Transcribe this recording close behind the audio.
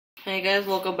Hey guys,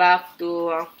 welcome back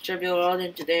to Trivia World,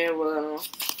 and today we're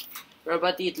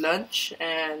about to eat lunch,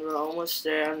 and we're almost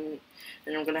there, and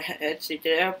I'm gonna head straight to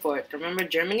the airport. Remember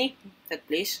Germany? That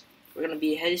place? We're gonna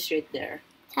be headed straight there.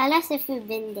 Tell us if you've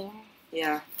been there.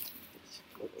 Yeah.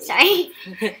 Sorry.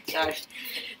 Gosh.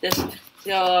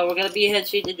 So we're gonna be headed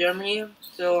straight to Germany.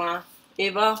 So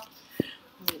Eva,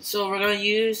 so we're gonna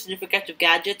use different kinds of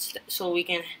gadgets so we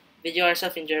can video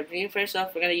ourselves in Germany. First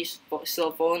off, we're gonna use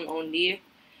cell phone only,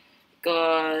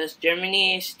 because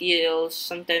Germany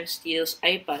sometimes steals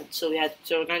iPad. So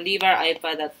we're gonna leave our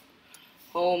iPad at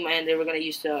home, and then we're gonna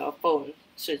use the phone,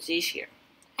 so it's easier.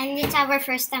 And it's our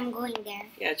first time going there.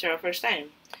 Yeah, it's our first time,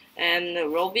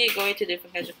 and we'll be going to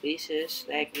different kinds of places.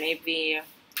 Like maybe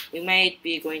we might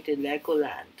be going to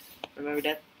Legoland. Remember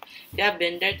that? If you have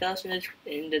been there, tell us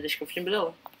in the description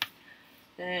below.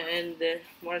 And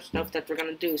more stuff that we're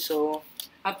gonna do. So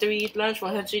after we eat lunch,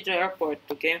 we'll head straight to the airport.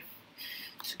 Okay.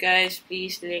 So guys,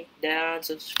 please link down,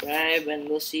 subscribe, and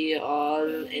we'll see you all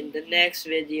in the next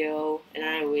video. And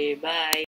anyway, bye.